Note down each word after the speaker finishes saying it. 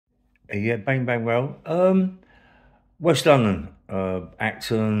Yeah, bang bang well. West London,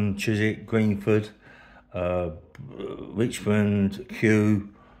 Acton, Chiswick, Greenford, uh, Richmond, Kew,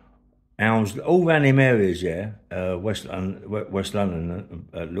 Elms, all around them areas. Yeah, West London,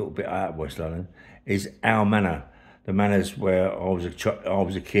 a little bit out of West London, is our manor. The manors where I was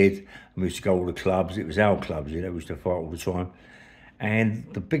a kid, and we used to go to all the clubs. It was our clubs, we used to fight all the time.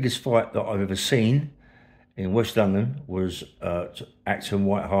 And the biggest fight that I've ever seen in West London was Acton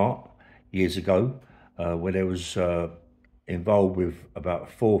White Hart years ago, where there was involved with about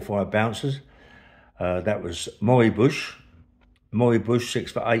 4 or 5 bouncers. That was Maurice Bush,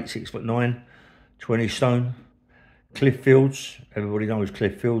 6'8", 6'9", 20 stone. Cliff Fields, everybody knows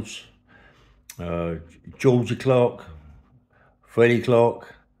Cliff Fields. Georgie Clark, Freddie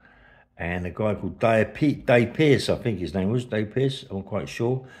Clark, and a guy called Dave Pearce, I think his name was, Dave Pearce, I'm not quite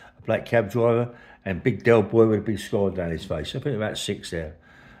sure, a black cab driver, and Big Del Boy with a big scar down his face. I think about 6 there.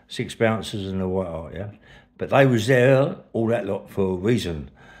 6 bouncers and a White Hart, yeah? But they was there, all that lot, for a reason.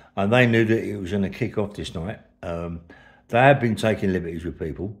 And they knew that it was going to kick off this night. They had been taking liberties with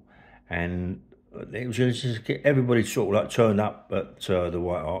people, and it was just everybody sort of like turned up at the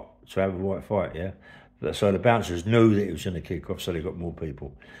White Hart to have a white fight, yeah? So the bouncers knew that it was going to kick off, so they got more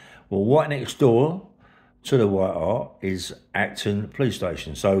people. Well, right next door to the White Hart is Acton Police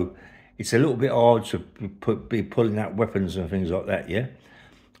Station. So it's a little bit hard to be pulling out weapons and things like that, yeah?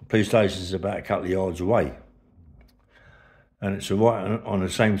 The police station is about a couple of yards away. And it's right on the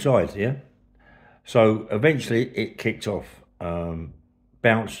same side, yeah? So eventually it kicked off.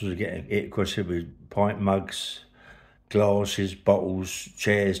 Bouncers were getting hit across it with pint mugs, glasses, bottles,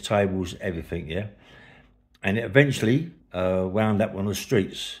 chairs, tables, everything, yeah? And it eventually wound up on the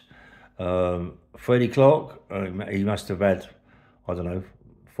streets. Freddie Clark, he must have had, I don't know,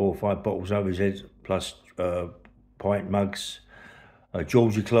 4 or 5 bottles over his head, plus pint mugs.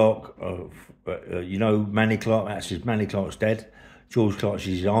 Georgie Clark, Manny Clark, Manny Clark's dad. George Clark's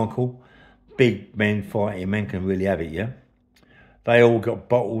his uncle. Big men fighting men can really have it, yeah? They all got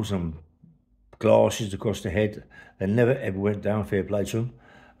bottles and glasses across the head. They never ever went down, fair play to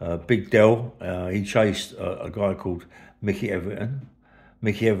them. Big Del, he chased a guy called Mickey Everton.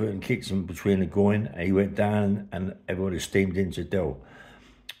 Mickey Everton kicked him between the groin, and he went down, and everybody steamed into Del.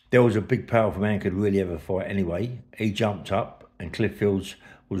 Del was a big, powerful man, could really have a fight anyway. He jumped up, and Cliff Fields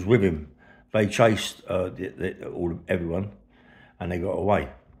was with him. They chased everyone, and they got away.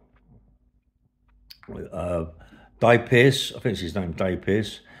 Dave Pearce, I think it's his name, Dave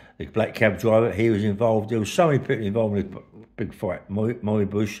Pearce, the black cab driver, he was involved. There was so many people involved in this big fight. Maurice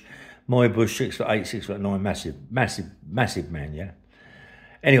Bush, 6'8", 6'9", massive man, yeah?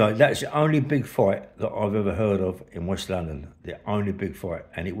 Anyway, that's the only big fight that I've ever heard of in West London. The only big fight,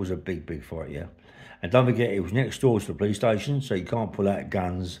 and it was a big fight, yeah? And don't forget, it was next door to the police station, so you can't pull out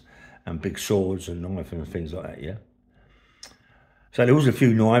guns and big swords and knives and things like that, yeah? So there was a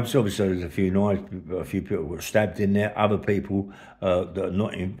few knives, obviously there's a few knives, a few people were stabbed in there, other people that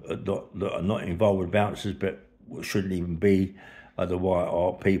are not involved with bouncers, but shouldn't even be the White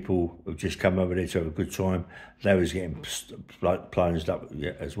Hart people who've just come over there to have a good time, they was getting plunged up,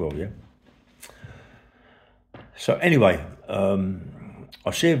 yeah, as well, yeah? So anyway,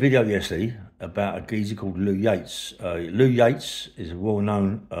 I saw a video yesterday about a geezer called Lew Yates. Lew Yates is a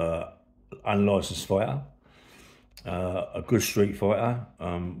well-known unlicensed fighter, a good street fighter,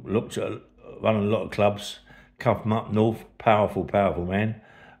 run a lot of clubs, come from up north, powerful man.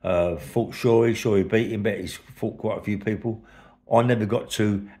 Fought Shorey beat him, but he's fought quite a few people. I never got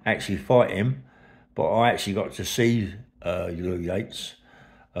to actually fight him, but I actually got to see Lew Yates,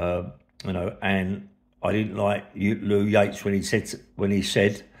 and I didn't like Lew Yates when he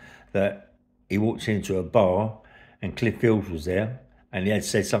said that he walked into a bar and Cliff Fields was there, and he had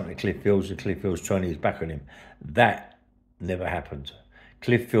said something to Cliff Fields, and Cliff Fields turned his back on him. That never happened.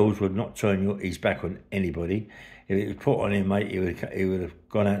 Cliff Fields would not turn his back on anybody. If it was put on him, mate, he would have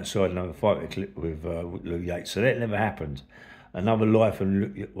gone outside and had a fight with Lew Yates. So that never happened. Another lie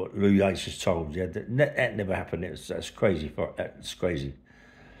from what Lew Yates has told. Yeah, that never happened. That's crazy. That's crazy.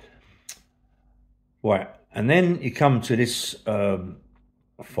 Right, and then you come to this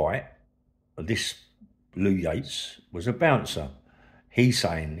fight. This Lew Yates was a bouncer. He's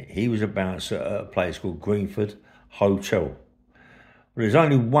saying he was a bouncer at a place called Greenford Hotel. Well, there's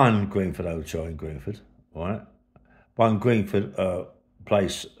only one Greenford Hotel in Greenford, right? One Greenford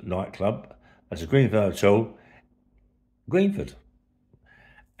place nightclub. That's a Greenford Hotel, Greenford.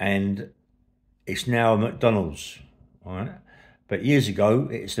 And it's now a McDonald's, right? But years ago,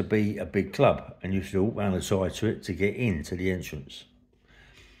 it used to be a big club, and you used to walk round the side to it to get into the entrance.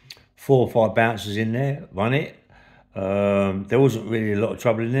 4 or 5 bouncers in there, run it. There wasn't really a lot of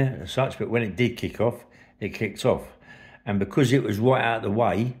trouble in there as such, but when it did kick off, it kicked off. And because it was right out of the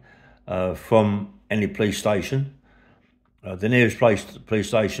way from any police station, the nearest police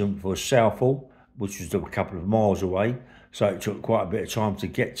station was Southall, which was a couple of miles away, so it took quite a bit of time to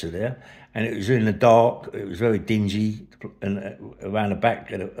get to there. And it was in the dark, it was very dingy, and around the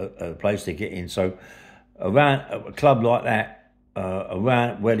back of the place to get in. So around a club like that,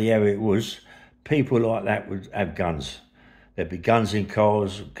 around where the area was, people like that would have guns. There'd be guns in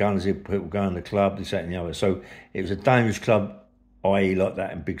cars, guns in people going to the club, this, that and the other. So it was a dangerous club, i.e. like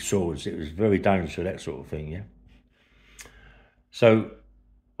that, and big swords. It was very dangerous for that sort of thing, yeah. So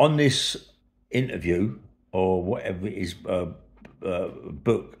on this interview, or whatever it is,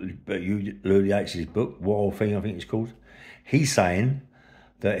 book, Lew Yates' book, Wild Thing, I think it's called, he's saying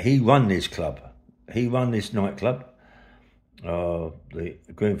that he run this club. He run this nightclub, the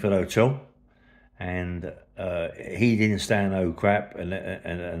Greenford Hotel, and he didn't stand no crap, and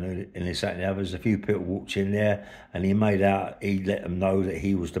this, that and the others. A few people walked in there, and he made out, he let them know that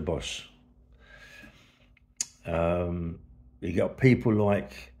he was the boss. You got people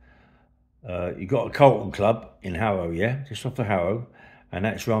like, you got a Carlton club in Harrow, yeah, just off the Harrow, and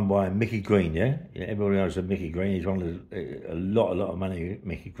that's run by Mickey Green, yeah. Everybody knows that Mickey Green. He's won a lot of money,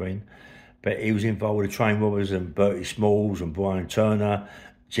 Mickey Green, but he was involved with the train robbers and Bertie Smalls and Brian Turner,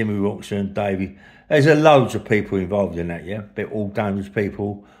 Jimmy Wilson, Davey. There's loads of people involved in that, yeah. They're all dangerous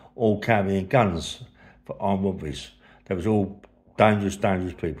people, all carrying guns for armed robberies. They was all dangerous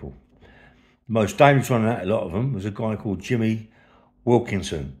people. The most dangerous one of that, a lot of them, was a guy called Jimmy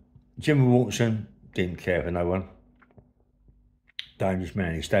Wilkinson. Jimmy Wilkinson didn't care for no one. Dangerous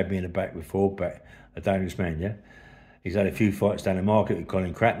man. He stabbed me in the back before, but a dangerous man, yeah. He's had a few fights down the market with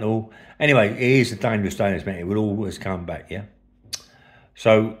Colin Cracknell. Anyway, he is a dangerous man. He will always come back, yeah.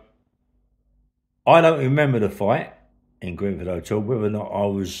 So, I don't remember the fight in Greenford Hotel, whether or not I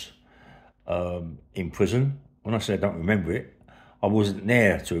was in prison. When I say I don't remember it, I wasn't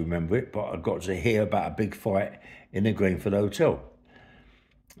there to remember it, but I got to hear about a big fight in the Greenford Hotel.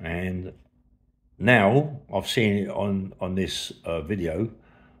 And now I've seen it on this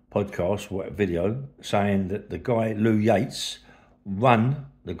podcast, video, saying that the guy, Lew Yates, run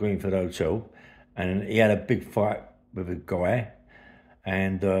the Greenford Hotel, and he had a big fight with a guy,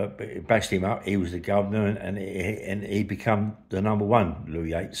 and it bashed him up. He was the governor, and he become the #1, Lew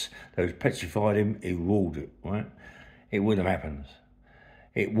Yates. They was petrified him, he ruled it, right? It wouldn't have happened.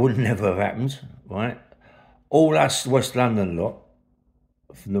 It would never have happened, right? All us West London lot,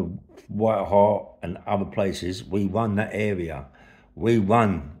 from the White Hart and other places, we run that area. We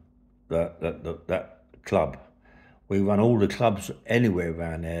run that club. We run all the clubs anywhere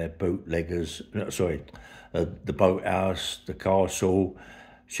around there, bootleggers, the Boathouse, the Castle,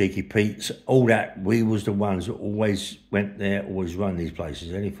 Cheeky Pete's, all that. We was the ones that always went there, always run these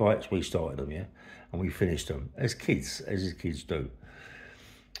places. Any fights, we started them, yeah? And we finished them, as kids do.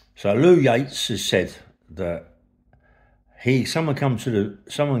 So Lew Yates has said that someone come to the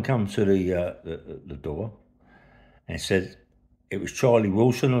door and said it was Charlie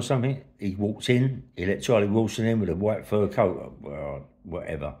Wilson or something. He walked in, he let Charlie Wilson in with a white fur coat or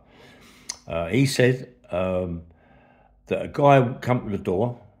whatever. He said that a guy come to the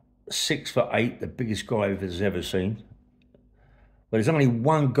door, 6'8", the biggest guy he's ever seen. But there's only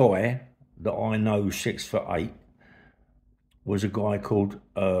one guy that I know 6'8", was a guy called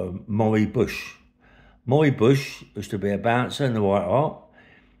Maurice Bush. Maurice Bush used to be a bouncer in the White Hart,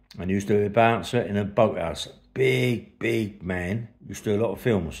 and used to be a bouncer in a Boathouse. Big man. Used to do a lot of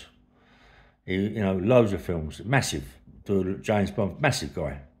films. Loads of films. Massive. Do James Bond. Massive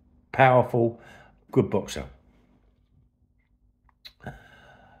guy. Powerful. Good boxer.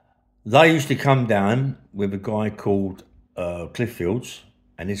 They used to come down with a guy called Clifffields,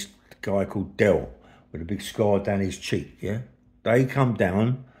 and this guy called Dell, with a big scar down his cheek, yeah? They come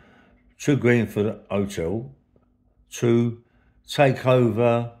down to Greenford Hotel to take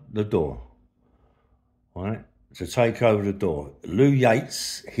over the door, right? To take over the door. Lew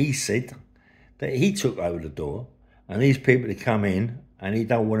Yates, he said that he took over the door, and these people that come in, and he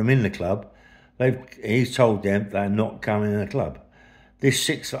don't want them in the club, he's told them they're not coming in the club. This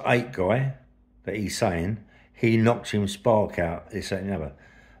 6'8" guy that he's saying, he knocked him spark out, this, that, and the other.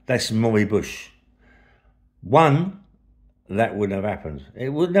 That's Maurice Bush. One, that wouldn't have happened. It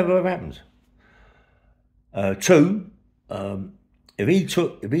would never have happened. Two, if he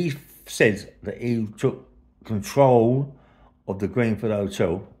said that he took control of the Greenford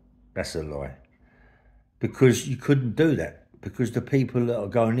Hotel, that's a lie. Because you couldn't do that. Because the people that are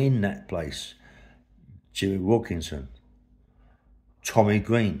going in that place, Jimmy Wilkinson, Tommy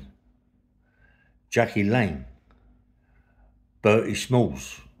Green, Jackie Lane, Bertie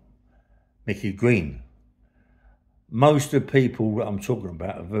Smalls, Mickey Green. Most of the people that I'm talking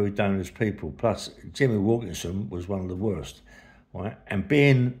about are very dangerous people. Plus, Jimmy Wilkinson was one of the worst, right? And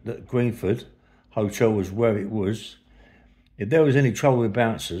being that Greenford Hotel was where it was, if there was any trouble with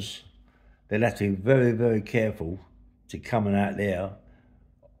bouncers, they'd have to be very, very careful to coming out there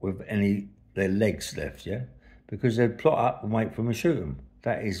with their legs left, yeah? Because they'd plot up and wait for them and shoot them.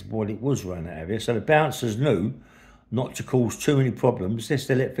 That is what it was around that area. So the bouncers knew not to cause too many problems, just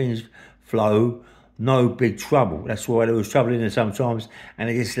to let things flow, no big trouble. That's why there was trouble in there sometimes, and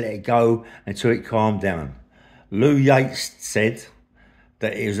they just let it go until it calmed down. Lew Yates said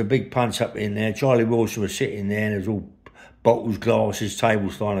that it was a big punch up in there. Charlie Wilson was sitting there, and there was all bottles, glasses,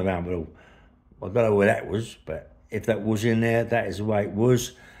 tables flying around. But I don't know where that was, but if that was in there, that is the way it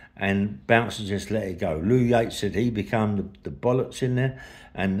was. And bouncers just let it go. Lew Yates said he become the bollocks in there,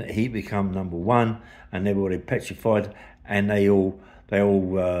 and he become number one, and everybody petrified, and they all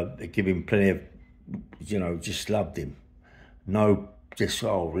give him plenty of, just loved him. No, just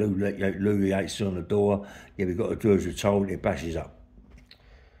Lew Yates is on the door. Yeah, we've got to do as we're told. It bashes up.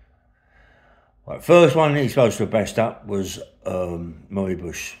 Right, first one he's supposed to have bashed up was Maurice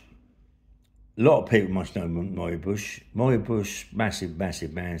Bush. A lot of people must know Maurice Bush. Maurice Bush, massive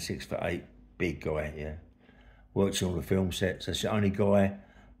man, 6'8", big guy, yeah. Works on the film sets. That's the only guy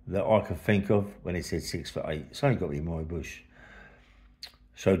that I can think of when he said 6'8". It's only got to be Maurice Bush.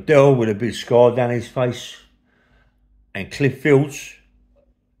 So Dell with a big scar down his face, and Cliff Fields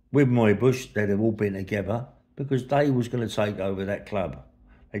with Maurice Bush, they'd have all been together because they was going to take over that club.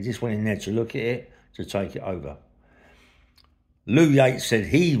 They just went in there to look at it, to take it over. Lew Yates said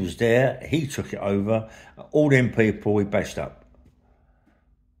he was there, he took it over. All them people he bashed up.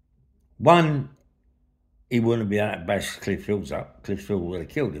 One, he wouldn't be able to bash Cliff Fields up. Cliff Fields would have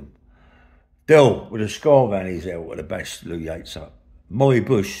killed him. Dell, with a scar around his head, would have bashed Lew Yates up. Maurice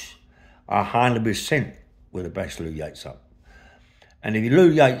Bush, 100% would have bashed Lew Yates up. And if Lew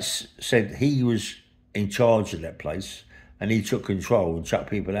Yates said he was in charge of that place, and he took control and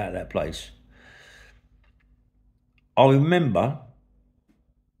chucked people out of that place, I remember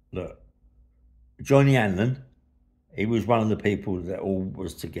that Johnny Hanlon, he was one of the people that all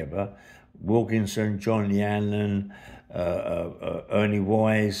was together. Wilkinson, Johnny Hanlon, Ernie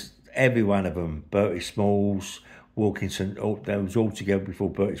Wise, every one of them, Bertie Smalls, Wilkinson, they was all together before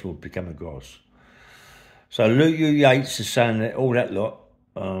Bertie Smalls became a grass. So Lew Yates is saying that all that lot,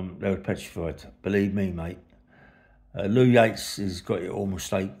 they were petrified. Believe me, mate. Lew Yates has got it all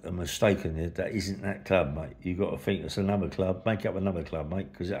mistaken there. That isn't that club, mate. You've got to think it's another club. Make up another club,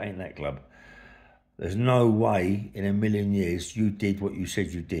 mate, because it ain't that club. There's no way in a million years you did what you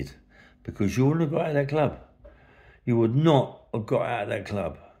said you did, because you wouldn't have got out of that club. You would not have got out of that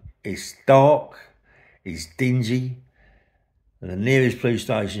club. It's dark, it's dingy, and the nearest police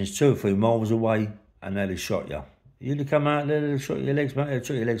station is 2 or 3 miles away, and they'd have shot you. You'd have come out there, they'd have shot your legs, mate, they'd have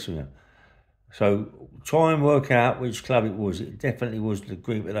shot your legs from you. So try and work out which club it was. It definitely was the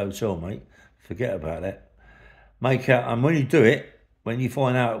Greenford Hotel, mate. Forget about that. Make out, and when you do it, when you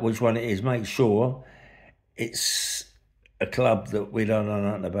find out which one it is, make sure it's a club that we don't know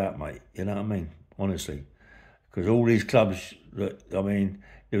nothing about, mate. You know what I mean? Honestly. Because all these clubs, there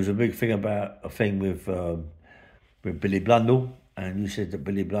was a big thing about a thing with Billy Blundell. And you said that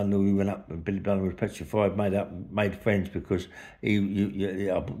Billy Blundell, we went up and Billy Blundell was petrified, made friends because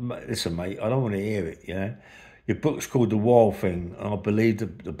listen, mate, I don't want to hear it, you know. Your book's called The Wild Thing, and I believe the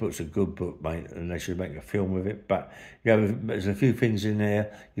book's a good book, mate, and they should make a film with it. But there's a few things in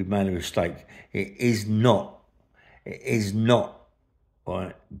there, you've made a mistake. It is not,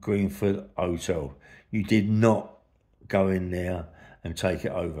 right, Greenford Hotel. You did not go in there and take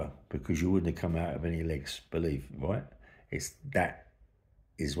it over because you wouldn't have come out of any legs, believe, right? That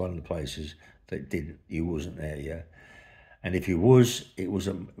is one of the places that you wasn't there, yeah. And if you was,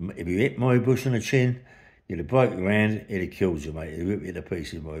 if you hit Maurice Bush on the chin, you'd have broke your hand, it'd have killed you, mate. It'd rip you to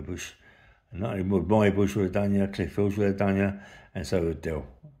pieces, Maurice Bush. And not only would Maurice Bush would have done you, Cliff Fields would have done you, and so would Dell.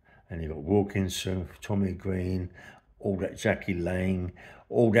 And you got Wilkinson, Tommy Green, all that Jackie Lang,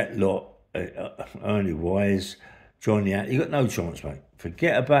 all that lot, Ernie Wise, Johnny out. You got no chance, mate.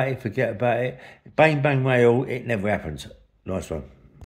 Forget about it. Bang, bang, rail. It never happened. Nice one.